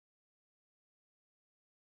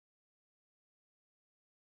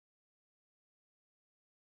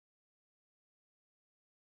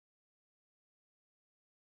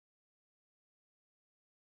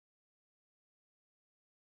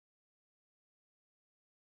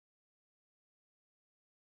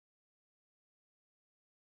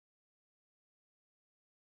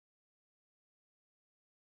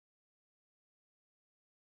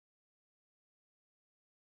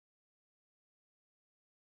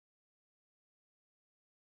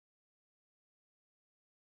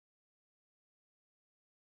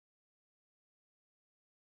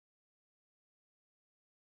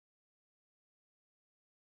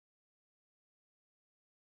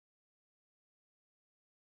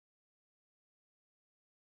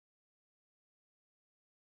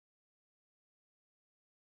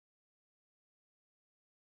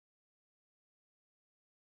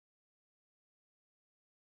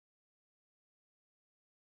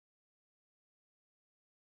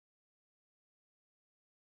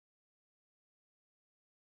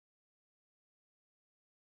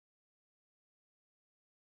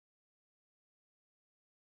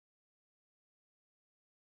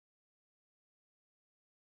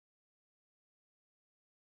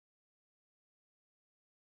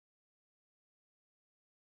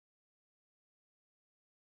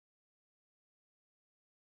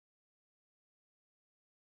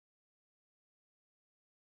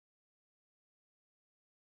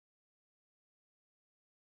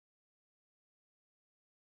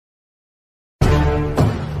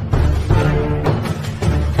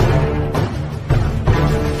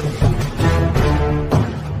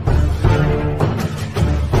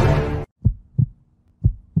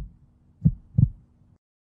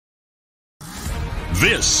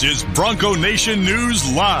This is Bronco Nation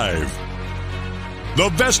News Live.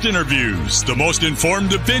 The best interviews, the most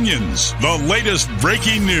informed opinions, the latest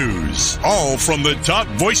breaking news, all from the top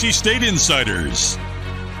Boise State insiders.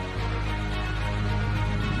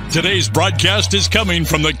 Today's broadcast is coming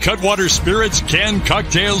from the Cutwater Spirits Canned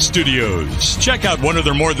Cocktail Studios. Check out one of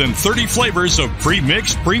their more than 30 flavors of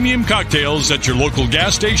pre-mixed premium cocktails at your local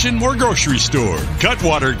gas station or grocery store.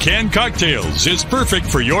 Cutwater Canned Cocktails is perfect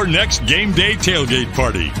for your next game day tailgate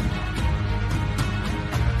party.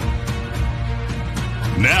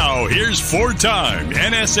 Now, here's four-time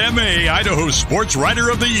NSMA Idaho Sports Writer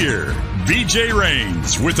of the Year, BJ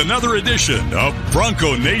Rains, with another edition of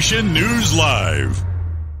Bronco Nation News Live.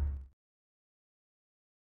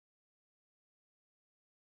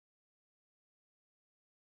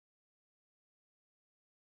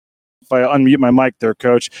 If I unmute my mic there,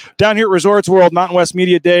 Coach. Down here at Resorts World, Mountain West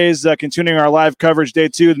Media Days, continuing our live coverage, day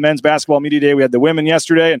 2, the Men's Basketball Media Day. We had the women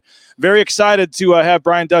yesterday, and very excited to have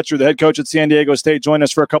Brian Dutcher, the head coach at San Diego State, join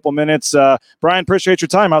us for a couple minutes. Brian, appreciate your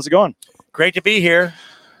time. How's it going? Great to be here.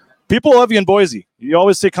 People love you in Boise. You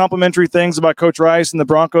always say complimentary things about Coach Rice and the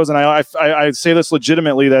Broncos, and I say this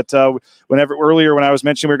legitimately that earlier when I was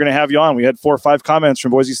mentioning we were going to have you on, we had 4 or 5 comments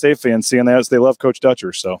from Boise State fans saying that they love Coach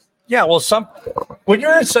Dutcher, so. Yeah, well, when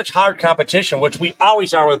you're in such hard competition, which we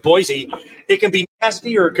always are with Boise, it can be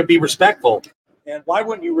nasty or it can be respectful. And why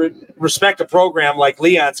wouldn't you respect a program like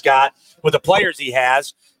Leon's got with the players he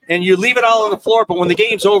has, and you leave it all on the floor, but when the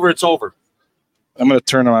game's over, it's over. I'm going to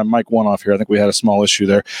turn my mic 1 off here. I think we had a small issue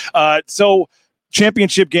there. So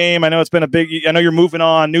championship game, I know it's been I know you're moving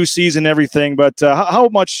on, new season, everything, but how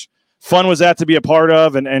much fun was that to be a part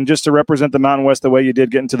of and just to represent the Mountain West the way you did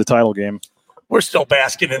get into the title game? We're still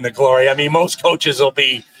basking in the glory. I mean, most coaches will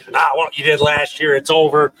be, what you did last year, it's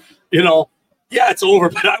over. Yeah, it's over,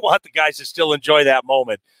 but I want the guys to still enjoy that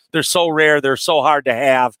moment. They're so rare. They're so hard to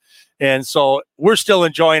have. And so we're still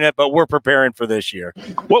enjoying it, but we're preparing for this year.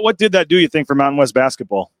 What did that do, you think, for Mountain West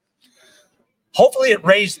basketball? Hopefully it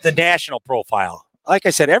raised the national profile. Like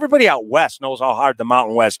I said, everybody out west knows how hard the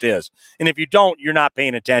Mountain West is. And if you don't, you're not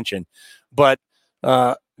paying attention. But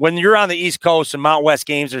when you're on the East Coast and Mountain West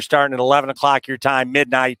games are starting at 11 o'clock your time,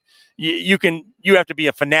 midnight, you have to be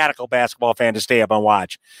a fanatical basketball fan to stay up and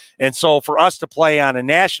watch. And so for us to play on a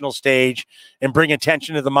national stage and bring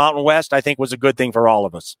attention to the Mountain West, I think was a good thing for all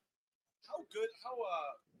of us.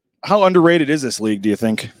 How underrated is this league, do you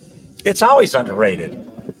think? It's always underrated.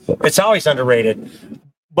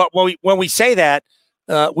 But when we say that,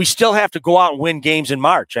 we still have to go out and win games in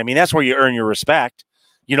March. I mean, that's where you earn your respect.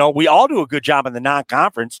 We all do a good job in the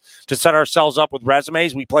non-conference to set ourselves up with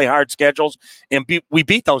resumes. We play hard schedules, and we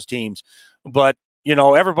beat those teams. But,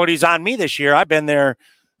 everybody's on me this year. I've been there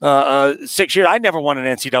 6 years. I never won an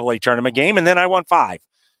NCAA tournament game, and then I won 5.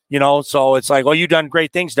 So it's like, well, you've done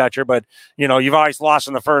great things, Dutcher, but, you've always lost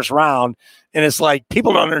in the first round. And it's like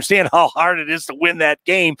people don't understand how hard it is to win that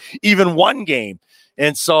game, even one game.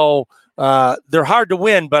 And so they're hard to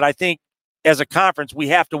win, but I think, as a conference, we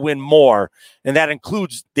have to win more, and that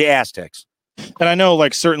includes the Aztecs. And I know,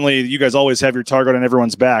 certainly you guys always have your target on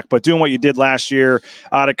everyone's back, but doing what you did last year,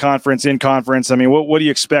 out of conference, in conference, I mean, what do you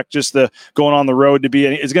expect just going on the road to be?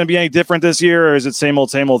 Is it going to be any different this year, or is it same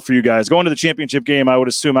old for you guys? Going to the championship game, I would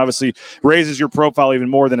assume, obviously raises your profile even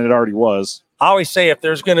more than it already was. I always say if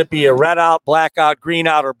there's going to be a red out, black out, green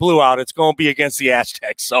out, or blue out, it's going to be against the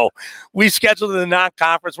Aztecs. So we scheduled the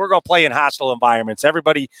non-conference. We're going to play in hostile environments.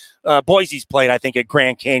 Everybody, Boise's played, I think, at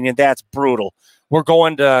Grand Canyon. That's brutal. We're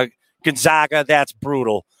going to Gonzaga. That's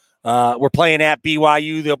brutal. We're playing at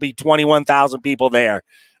BYU. There'll be 21,000 people there.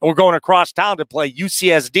 And we're going across town to play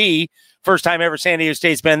UCSD. First time ever San Diego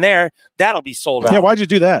State's been there. That'll be sold out. Yeah, why'd you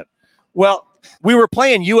do that? Well, we were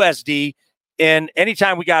playing USD. And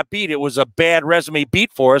anytime we got beat, it was a bad resume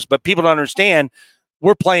beat for us. But people don't understand,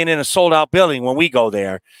 we're playing in a sold-out building when we go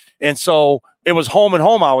there. And so it was home and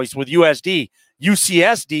home always with USD.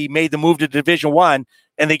 UCSD made the move to Division I,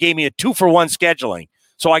 and they gave me a 2-for-1 scheduling.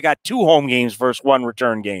 So I got 2 home games versus 1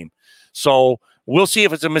 return game. So we'll see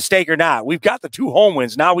if it's a mistake or not. We've got the 2 home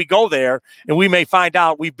wins. Now we go there, and we may find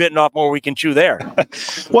out we've bitten off more we can chew there.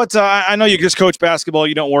 I know you just coach basketball.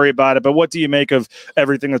 You don't worry about it. But what do you make of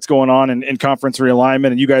everything that's going on in conference realignment?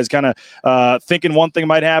 And you guys kind of thinking one thing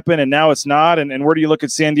might happen, and now it's not. And where do you look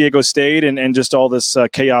at San Diego State and just all this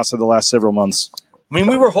chaos of the last several months? I mean,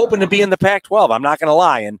 we were hoping to be in the Pac-12. I'm not going to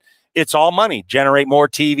lie. And it's all money. Generate more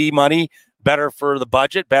TV money, better for the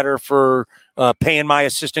budget, better for paying my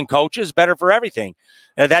assistant coaches, better for everything.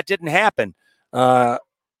 That didn't happen. I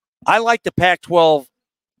like the Pac-12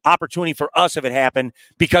 opportunity for us if it happened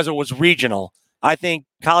because it was regional I think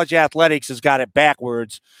college athletics has got it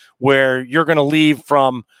backwards, where you're going to leave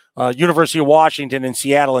from University of Washington in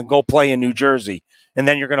Seattle and go play in New Jersey, and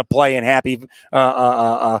then you're going to play in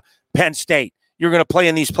Penn State. You're going to play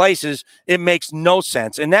in these places. It makes no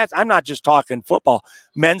sense. And I'm not just talking football,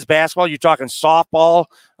 men's basketball. You're talking softball.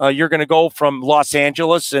 You're going to go from Los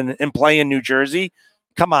Angeles and play in New Jersey.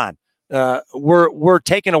 Come on. We're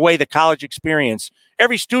taking away the college experience.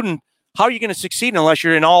 Every student, how are you going to succeed unless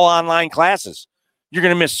you're in all online classes? You're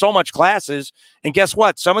going to miss so much classes. And guess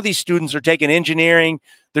what? Some of these students are taking engineering.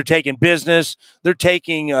 They're taking business. They're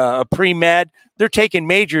taking pre-med. They're taking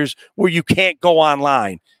majors where you can't go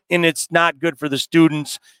online. And it's not good for the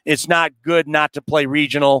students. It's not good not to play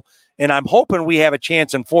regional. And I'm hoping we have a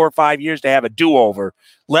chance in 4 or 5 years to have a do-over.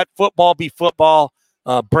 Let football be football.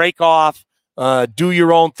 Break off. Do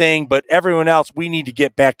your own thing. But everyone else, we need to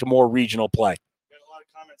get back to more regional play.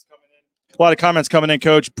 A lot of comments coming in,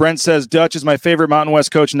 Coach. Brent says, Dutch is my favorite Mountain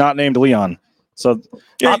West coach not named Leon. So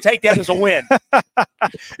I'll take that as a win.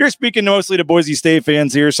 You're speaking mostly to Boise State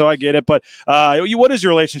fans here, so I get it. But what is your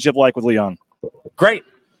relationship like with Leon? Great.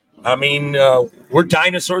 I mean, we're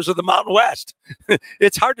dinosaurs of the Mountain West.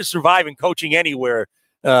 It's hard to survive in coaching anywhere.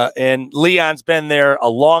 And Leon's been there a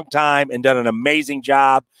long time and done an amazing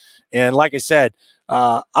job. And like I said,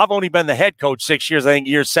 I've only been the head coach 6 years, I think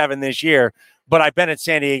year 7 this year. But I've been at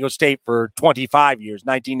San Diego State for 25 years,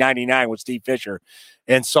 1999 with Steve Fisher.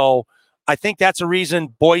 And so I think that's a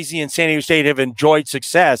reason Boise and San Diego State have enjoyed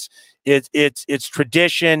success. It's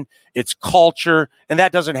tradition, it's culture, and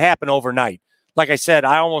that doesn't happen overnight. Like I said,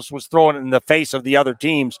 I almost was throwing it in the face of the other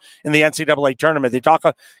teams in the NCAA tournament. They talk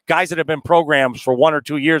guys that have been programs for 1 or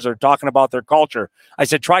 2 years are talking about their culture. I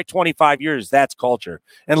said, try 25 years. That's culture.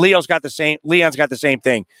 And Leon's got the same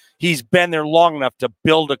thing. He's been there long enough to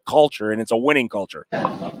build a culture, and it's a winning culture.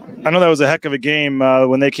 I know that was a heck of a game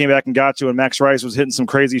when they came back and got you, and Max Rice was hitting some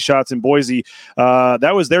crazy shots in Boise.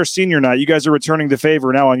 That was their senior night. You guys are returning the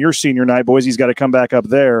favor now on your senior night. Boise's got to come back up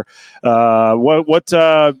there. You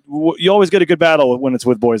always get a good battle when it's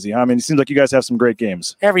with Boise. I mean, it seems like you guys have some great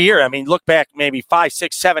games every year. I mean, look back maybe 5,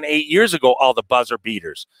 6, 7, 8 years ago, all the buzzer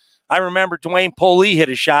beaters. I remember Dwayne Polee hit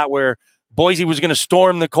a shot where Boise was going to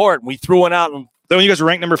storm the court, and we threw one out. And then when you guys were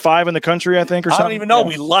ranked number 5 in the country, I think, or something? I don't even know. Yeah.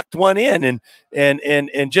 We lucked one in,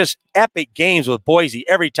 and just epic games with Boise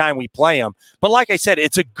every time we play them. But like I said,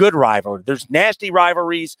 it's a good rivalry. There's nasty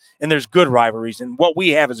rivalries, and there's good rivalries, and what we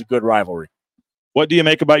have is a good rivalry. What do you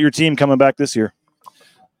make about your team coming back this year?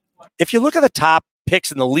 If you look at the top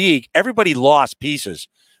picks in the league, everybody lost pieces.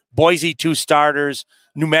 Boise, 2 starters.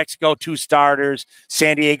 New Mexico, 2 starters.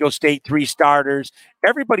 San Diego State, 3 starters.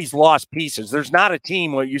 Everybody's lost pieces. There's not a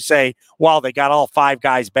team where you say, well, they got all 5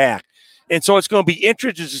 guys back. And so it's going to be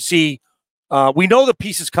interesting to see. We know the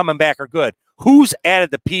pieces coming back are good. Who's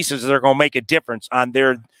added the pieces that are going to make a difference on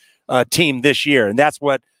their team this year? And that's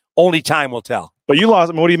what only time will tell. But you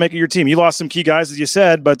lost. What do you make of your team? You lost some key guys, as you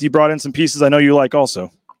said, but you brought in some pieces I know you like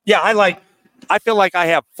also. Yeah, I feel like I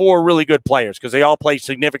have 4 really good players because they all played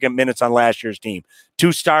significant minutes on last year's team.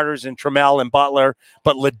 2 starters in Trammell and Butler,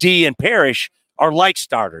 but Ledee and Parrish are like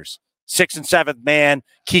starters. 6th and 7th man,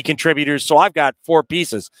 key contributors. So I've got 4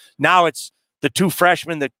 pieces. Now it's the 2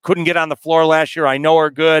 freshmen that couldn't get on the floor last year I know are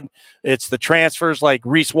good. It's the transfers like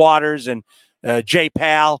Reese Waters and Jay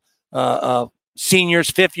Powell, seniors,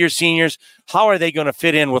 5th-year seniors. How are they going to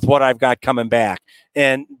fit in with what I've got coming back?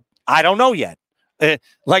 And I don't know yet.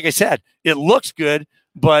 Like I said, it looks good,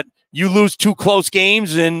 but you lose 2 close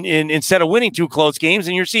games and instead of winning 2 close games,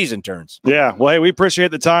 and your season turns. Yeah. Well, hey, we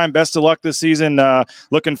appreciate the time. Best of luck this season.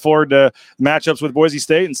 Looking forward to matchups with Boise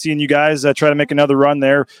State and seeing you guys try to make another run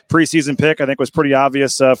there. Preseason pick, I think, was pretty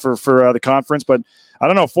obvious for the conference, but I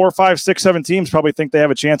don't know, 4, 5, 6, 7 teams probably think they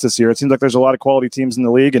have a chance this year. It seems like there's a lot of quality teams in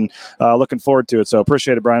the league, and looking forward to it. So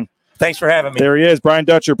appreciate it, Brian. Thanks for having me. There he is, Brian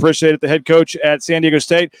Dutcher. Appreciate it, the head coach at San Diego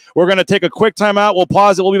State. We're going to take a quick timeout. We'll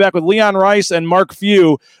pause it. We'll be back with Leon Rice and Mark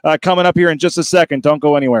Few coming up here in just a second. Don't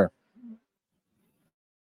go anywhere.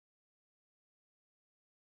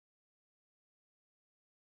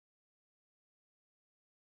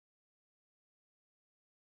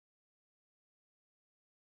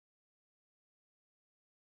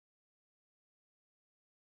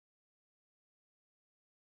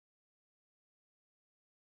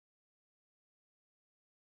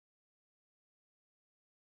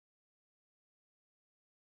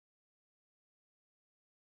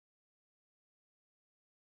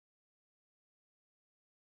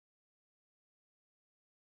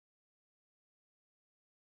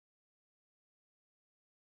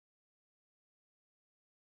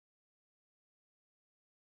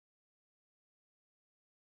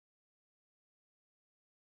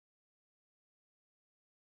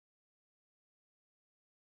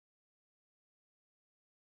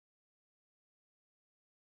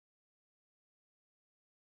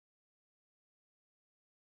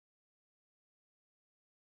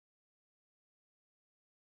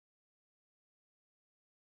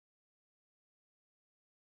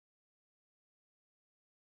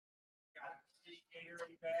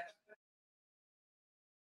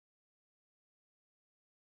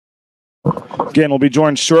 Again, we'll be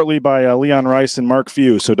joined shortly by Leon Rice and Mark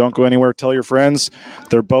Few, so don't go anywhere. Tell your friends.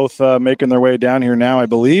 They're both making their way down here now, I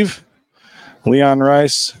believe. Leon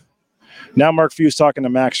Rice. Now Mark Few's talking to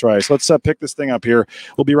Max Rice. Let's pick this thing up here.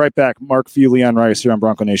 We'll be right back. Mark Few, Leon Rice here on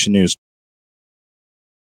Bronco Nation News.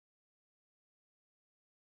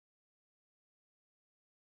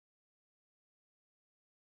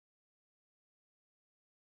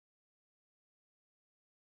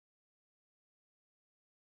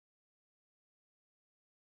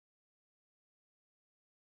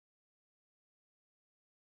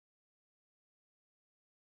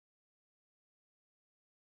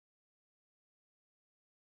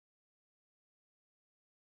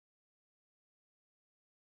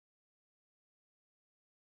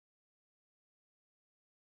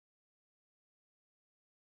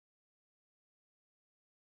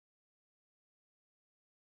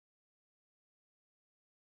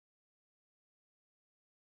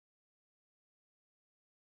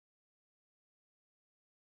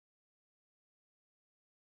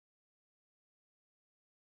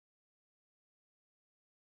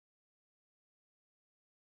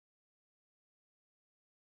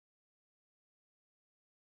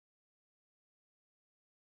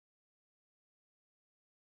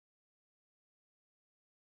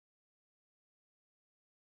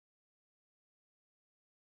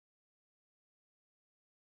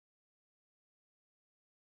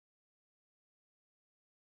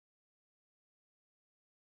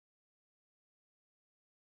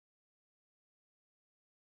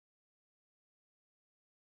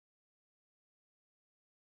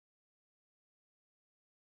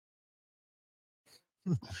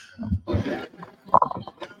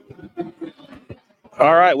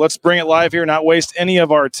 All right, let's bring it live here, not waste any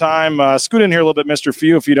of our time. Scoot in here a little bit, Mr.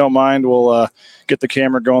 Few, if you don't mind. We'll get the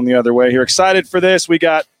camera going the other way here. Excited for this. We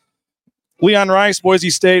got Leon Rice, Boise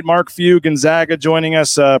State, Mark Few, Gonzaga joining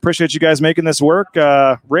us. Appreciate you guys making this work.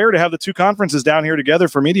 Rare to have the two conferences down here together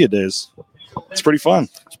for media days. It's pretty fun.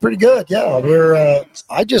 It's pretty good, yeah. We're.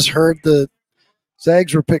 I just heard the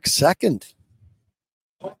Zags were picked second.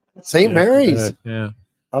 St. Mary's. Yeah.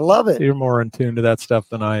 I love it. You're more in tune to that stuff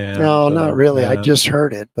than I am. No, so, not really. Yeah. I just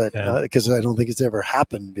heard it, but because I don't think it's ever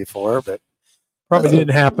happened before. But probably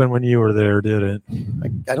didn't happen when you were there, did it?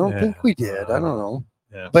 I don't think we did. I don't know.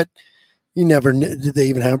 Yeah. But you never did they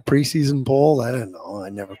even have preseason poll? I don't know. I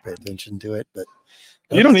never paid attention to it. But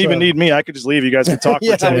you don't even need me. I could just leave. You guys can talk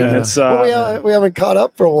for 10 minutes. Well, we haven't caught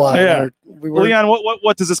up for a while. Yeah. Leon,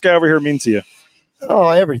 what does this guy over here mean to you? Oh,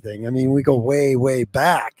 everything. I mean, we go way, way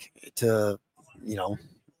back to,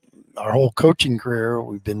 our whole coaching career.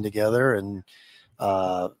 We've been together and,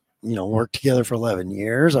 worked together for 11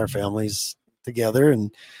 years. Our families together.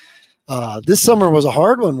 And this summer was a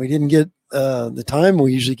hard one. We didn't get the time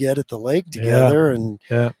we usually get at the lake together.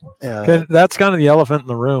 That's kind of the elephant in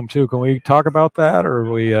the room, too. Can we talk about that, or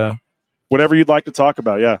are we? Whatever you'd like to talk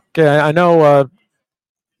about, yeah. Okay, I know.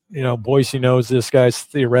 Boise knows this guy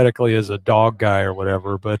theoretically is a dog guy or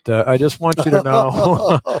whatever, but I just want you to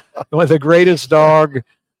know the greatest dog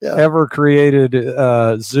ever created,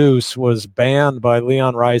 Zeus, was banned by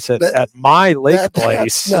Leon Rice at my lake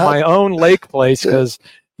place, my own lake place, because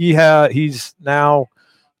he's now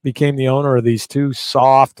became the owner of these two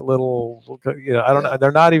soft little, I don't know,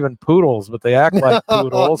 they're not even poodles, but they act like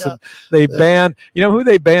poodles. And they banned, who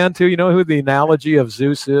they banned to? You know who the analogy of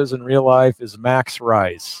Zeus is in real life is Max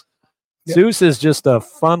Rice. Zeus is just a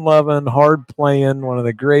fun-loving, hard-playing, one of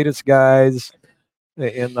the greatest guys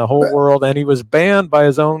in the whole world, and he was banned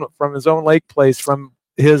by from his own lake place from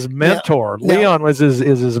his mentor. Leon was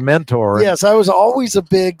his mentor. Yes, I was always a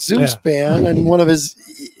big Zeus fan, and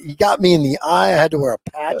he got me in the eye. I had to wear a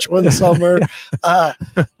patch one summer.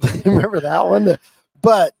 Remember that one?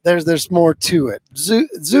 But there's more to it.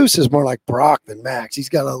 Zeus is more like Brock than Max. He's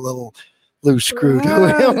got a little loose screw to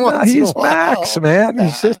him. He's Max, man.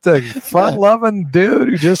 He's just a fun-loving dude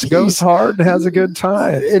who just goes hard and has a good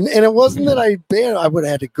time. And it wasn't that I would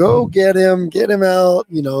have had to go get him out,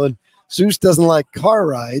 and Zeus doesn't like car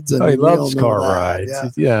rides. He loves car rides.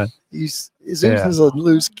 Yeah. Zeus is a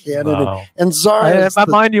loose cannon. And Zara.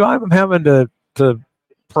 Mind you, I'm having to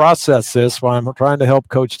process this while I'm trying to help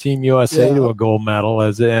coach Team USA to a gold medal,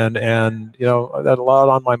 and I had a lot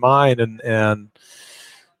on my mind, and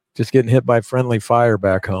just getting hit by friendly fire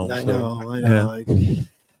back home. I know. Mark,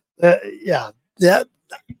 what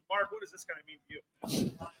does this guy mean to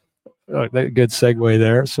you? good segue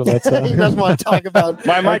there. So that's he doesn't want to talk about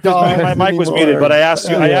my mic was muted, but I asked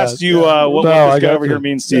you what this guy over here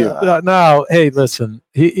means to you. No, hey, listen,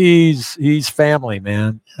 he's family,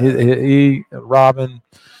 man. He Robin,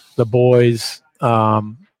 the boys.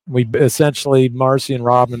 We essentially, Marcy and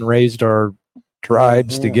Robin raised our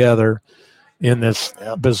tribes together in this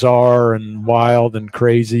bizarre and wild and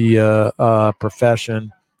crazy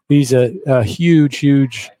profession. He's a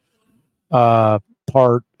huge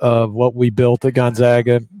part of what we built at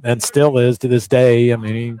Gonzaga and still is to this day. I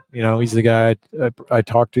mean, he's the guy I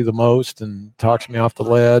talk to the most and talks me off the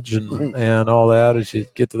ledge and all that as you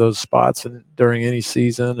get to those spots during any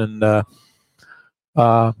season. And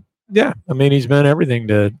yeah, I mean, he's been everything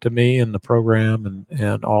to me and the program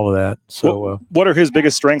and all of that. So, what are his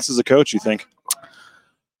biggest strengths as a coach, you think?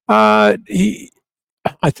 I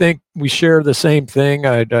think we share the same thing.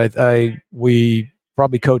 We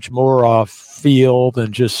probably coach more off field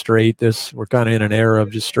than just straight. We're kind of in an era of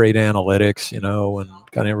just straight analytics, and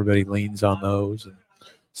kind of everybody leans on those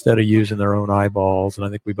instead of using their own eyeballs. And I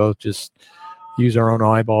think we both just use our own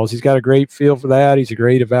eyeballs. He's got a great feel for that. He's a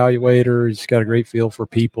great evaluator. He's got a great feel for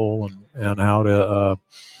people and how to,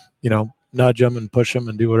 nudge them and push them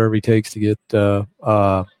and do whatever he takes to get,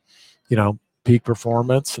 peak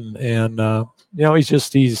performance. And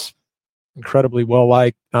he's incredibly well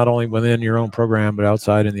liked, not only within your own program, but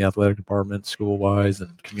outside in the athletic department, school wise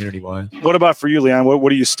and community wise. What about for you, Leon? What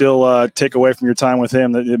do you still take away from your time with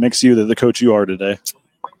him that it makes you the coach you are today?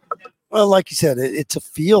 Well, like you said, it's a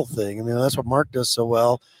feel thing. I mean, that's what Mark does so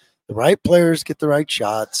well. The right players get the right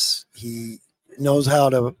shots. He knows how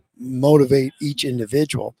to motivate each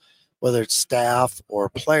individual, whether it's staff or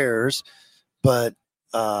players. But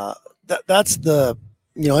that's the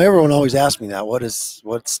everyone always asks me that.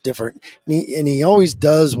 What's different? And he always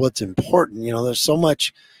does what's important. There's so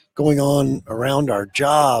much going on around our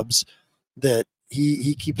jobs that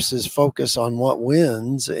he keeps his focus on what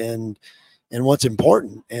wins and what's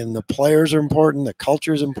important. And the players are important. The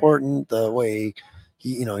culture is important. The way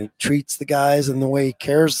he treats the guys and the way he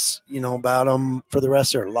cares, about them for the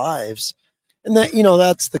rest of their lives. And that,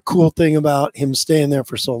 that's the cool thing about him staying there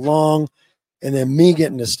for so long. And then me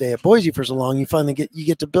getting to stay at Boise for so long, you finally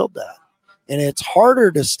get to build that. And it's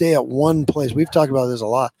harder to stay at one place. We've talked about this a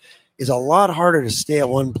lot. It's a lot harder to stay at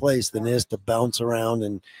one place than it is to bounce around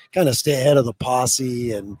and kind of stay ahead of the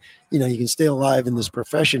posse. And, you can stay alive in this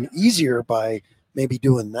profession easier by maybe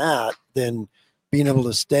doing that than being able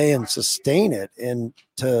to stay and sustain it. And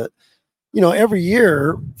to, every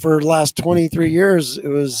year for the last 23 years, it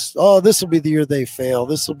was, this will be the year they fail.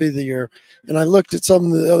 This will be the year. And I looked at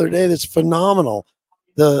something the other day that's phenomenal.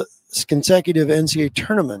 The consecutive NCAA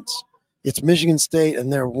tournaments. It's Michigan State,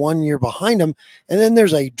 and they're 1 year behind them. And then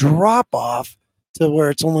there's a drop-off to where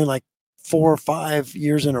it's only like 4 or 5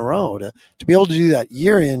 years in a row. To be able to do that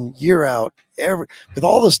year in, year out, with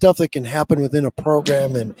all the stuff that can happen within a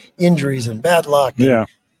program and injuries and bad luck. And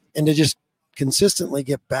to just consistently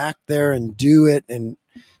get back there and do it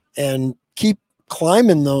and keep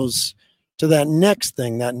climbing those to that next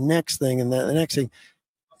thing, and that next thing.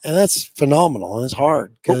 And that's phenomenal. And it's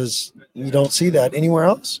hard because you don't see that anywhere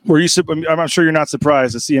else. I'm sure you're not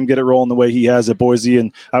surprised to see him get it rolling the way he has at Boise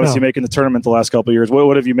and obviously making the tournament the last couple of years.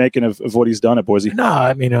 What have you making of what he's done at Boise? No,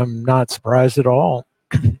 I mean, I'm not surprised at all.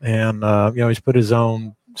 And, he's put his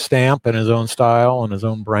own stamp and his own style and his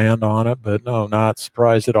own brand on it, but no, not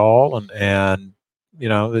surprised at all. And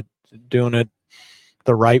doing it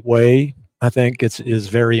the right way, I think is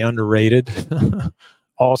very underrated.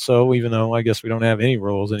 Also, even though I guess we don't have any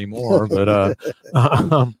rules anymore, but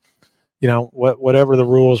whatever the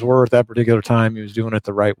rules were at that particular time, he was doing it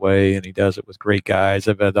the right way, and he does it with great guys.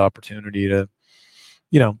 I've had the opportunity to,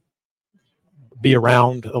 be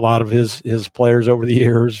around a lot of his players over the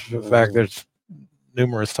years. In fact, there's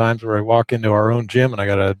numerous times where I walk into our own gym and I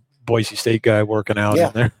got a Boise State guy working out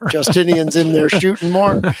in there. Justinian's in there shooting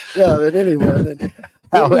more than anyone.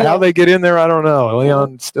 How they get in there, I don't know.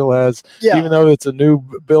 Leon still has, even though it's a new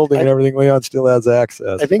building and everything, Leon still has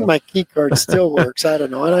access. I think my key card still works. I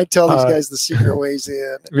don't know. And I tell these guys the secret ways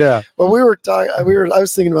in. Yeah. But we were talking. I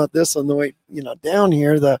was thinking about this on the way, down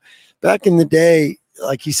here. Back in the day,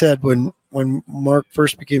 like he said, when Mark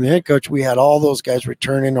first became the head coach, we had all those guys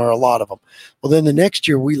returning, or a lot of them. Well, then the next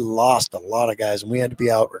year we lost a lot of guys, and we had to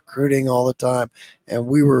be out recruiting all the time, and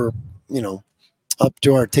we were, up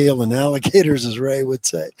to our tail in alligators, as Ray would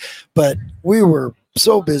say. But we were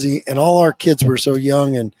so busy, and all our kids were so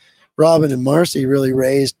young, and Robin and Marcy really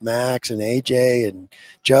raised Max and AJ and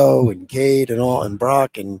Joe and Kate and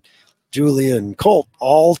Brock and Julia and Colt.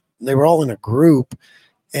 They were all in a group,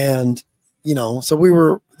 and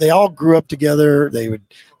so they all grew up together.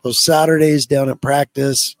 Those Saturdays down at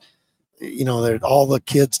practice, all the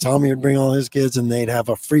kids, Tommy would bring all his kids and they'd have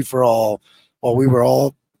a free for all while we were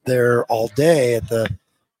all there all day at the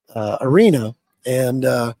arena. And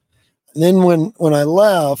then when I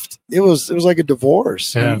left, it was like a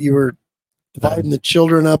divorce. Yeah. You were dividing the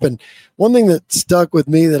children up. And one thing that stuck with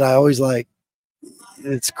me that I always like,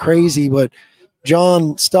 it's crazy, but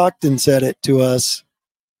John Stockton said it to us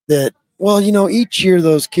that, well, each year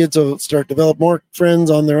those kids will start to develop more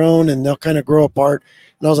friends on their own and they'll kind of grow apart.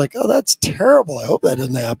 And I was like, oh, that's terrible. I hope that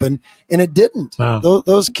doesn't happen. And it didn't. Wow.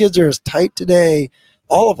 Those kids are as tight today,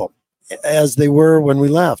 all of them, as they were when we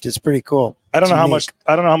left. It's pretty cool. I don't know how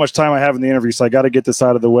much time I have in the interview, so I got to get this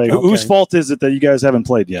out of the way. Okay. Whose fault is it that you guys haven't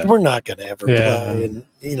played yet? We're not going to ever play.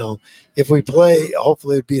 And, if we play,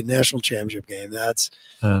 hopefully it'd be a national championship game. That's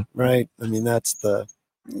right. I mean,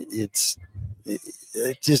 it's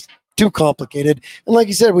just too complicated. And like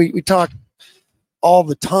you said, we talk all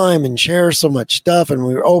the time and share so much stuff, and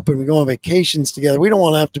we're open. We go on vacations together. We don't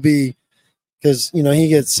want to have to be, because he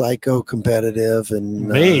gets psycho competitive and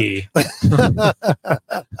me.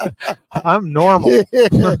 I'm normal.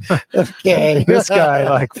 Okay, this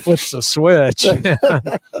guy flips a switch.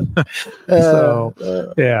 So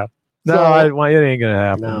yeah, no, it ain't gonna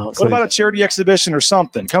happen. No. What about a charity exhibition or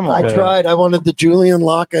something? Come on. I tried. I wanted the Julian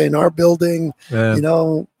Locke in our building. Yeah.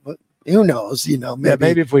 But who knows?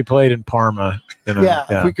 Maybe if we played in Parma.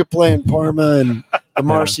 If we could play in Parma and the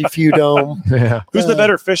Marcy Few Dome. Yeah. Who's the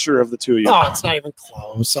better fisher of the two of you? Oh, it's not even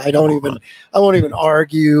close. I won't even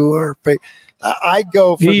argue or pay. I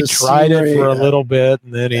go for he the tried scenery. it for a little bit,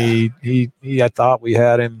 and then he I thought we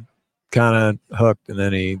had him kind of hooked, and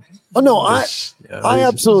then he. Oh no, I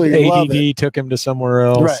absolutely love it. ADD took him to somewhere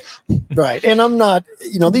else. Right. And I'm not.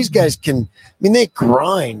 These guys they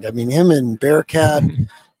grind. I mean, him and Bearcat.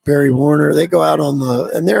 Barry Warner, they go out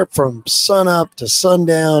and they're from sun up to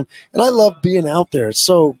sundown. And I love being out there. It's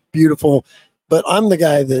so beautiful. But I'm the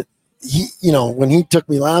guy that when he took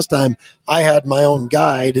me last time, I had my own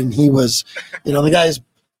guide and he was, the guy's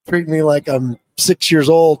treating me like I'm 6 years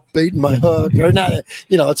old, baiting my hook or not,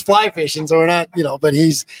 it's fly fishing. So we're not, but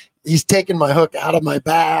he's taking my hook out of my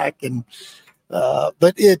back. And,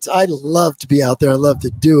 but I love to be out there. I love to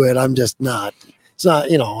do it. I'm just not, it's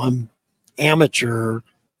not, I'm amateur.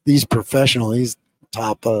 He's professional. He's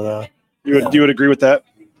top of the. You would agree with that?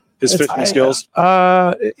 His fishing skills?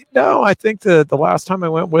 No, I think the last time I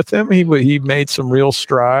went with him, he made some real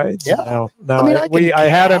strides. Yeah. I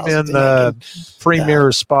had him in the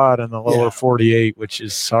premier spot in the lower 48, which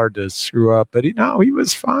is hard to screw up. But he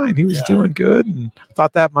was fine. He was doing good, and I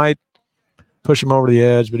thought that might push him over the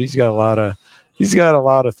edge. But he's got a lot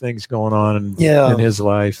of things going on in his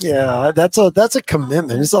life. Yeah, that's a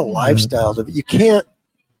commitment. It's a lifestyle. You can't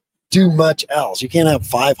do much else. You can't have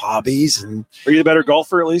 5 hobbies. And are you the better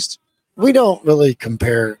golfer at least? We don't really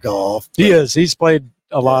compare golf. He is. He's played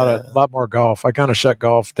a lot more golf. I kind of shut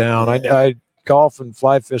golf down. I golf and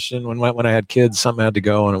fly fishing when I had kids. Something had to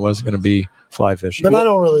go, and it wasn't going to be fly fishing. But I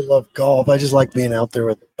don't really love golf. I just like being out there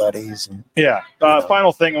with buddies. And,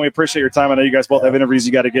 final thing, and we appreciate your time. I know you guys both have interviews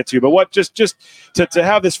you got to get to, but what just to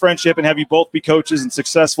have this friendship and have you both be coaches and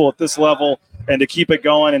successful at this level, and to keep it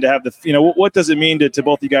going, and to have what does it mean to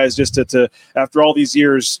both you guys just to after all these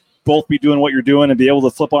years both be doing what you're doing and be able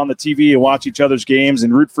to flip on the TV and watch each other's games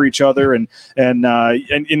and root for each other and I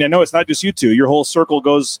know it's not just you two. Your whole circle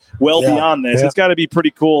goes beyond this. It's got to be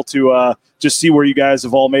pretty cool to just see where you guys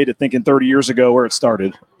have all made it. Thinking 30 years ago where it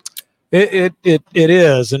started. It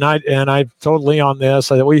is, and I totally on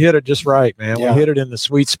this. We hit it just right, man. We hit it in the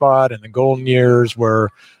sweet spot in the golden years where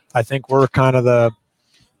I think we're kind of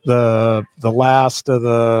the last of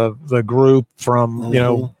the group from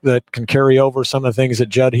that can carry over some of the things that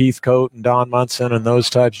Judd Heathcote and Don Munson and those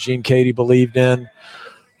types, Gene Cady believed in.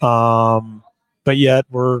 But yet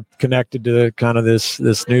we're connected to kind of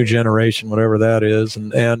this new generation, whatever that is,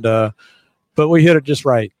 and but we hit it just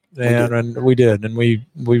right, and we did, and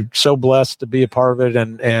we're so blessed to be a part of it,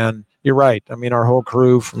 and you're right. I mean, our whole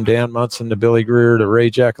crew from Dan Munson to Billy Greer to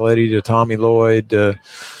Ray Giacoletti to Tommy Lloyd to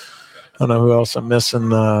I don't know who else I'm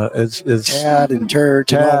missing. Is Tad and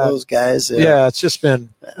Turk and all those guys. Yeah, it's just been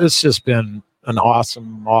an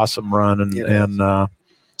awesome run, and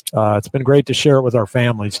it's been great to share it with our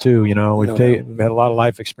families too. We've had a lot of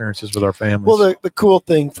life experiences with our families. Well, the cool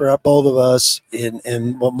thing for both of us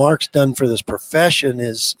and what Mark's done for this profession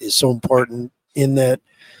is so important in that,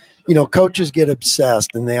 coaches get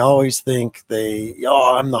obsessed and they always think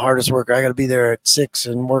I'm the hardest worker. I got to be there at 6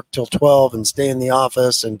 and work till 12 and stay in the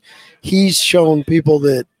office. And he's shown people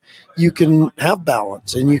that you can have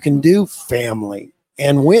balance and you can do family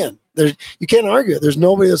and win. you can't argue it. There's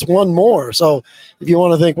nobody that's won more. So if you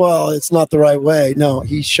want to think, well, it's not the right way, no,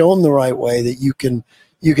 he's shown the right way that you can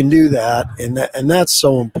do that, and that's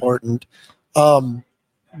so important.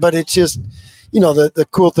 But it's just, the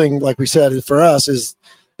cool thing, like we said, is for us is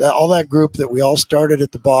that all that group that we all started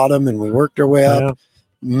at the bottom and we worked our way up.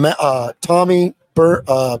 Tommy, Bert,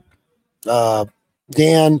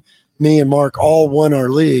 Dan, me, and Mark all won our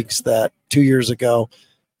leagues that 2 years ago,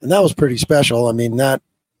 and that was pretty special. I mean, I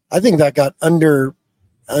think that got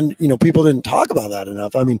people didn't talk about that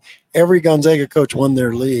enough. I mean, every Gonzaga coach won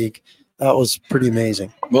their league. That was pretty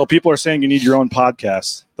amazing. Well, people are saying you need your own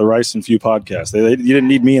podcast, the Rice and Few podcast. You didn't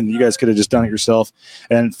need me, and you guys could have just done it yourself.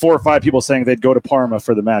 And 4 or 5 people saying they'd go to Parma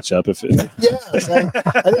for the matchup. Yes,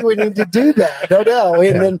 I think we need to do that. No doubt.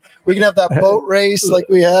 And then we can have that boat race like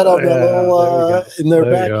we had on the little in their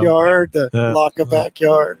backyard, the Laka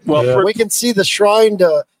backyard. Well, we can see the shrine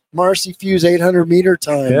to Marcy Few's 800-meter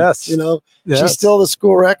time. Yes, she's still the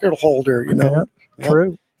school record holder.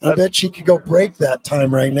 True. I bet she could go break that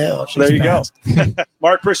time right now. There you go.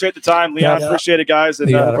 Mark, appreciate the time. Leon, appreciate it, guys.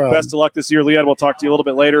 And best of luck this year. Leon, we'll talk to you a little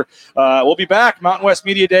bit later. We'll be back. Mountain West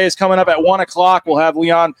Media Day is coming up at 1 o'clock. We'll have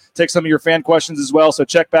Leon take some of your fan questions as well, so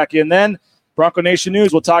check back in then. Bronco Nation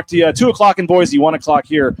News, we'll talk to you 2 o'clock in Boise, 1 o'clock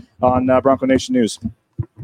here on Bronco Nation News.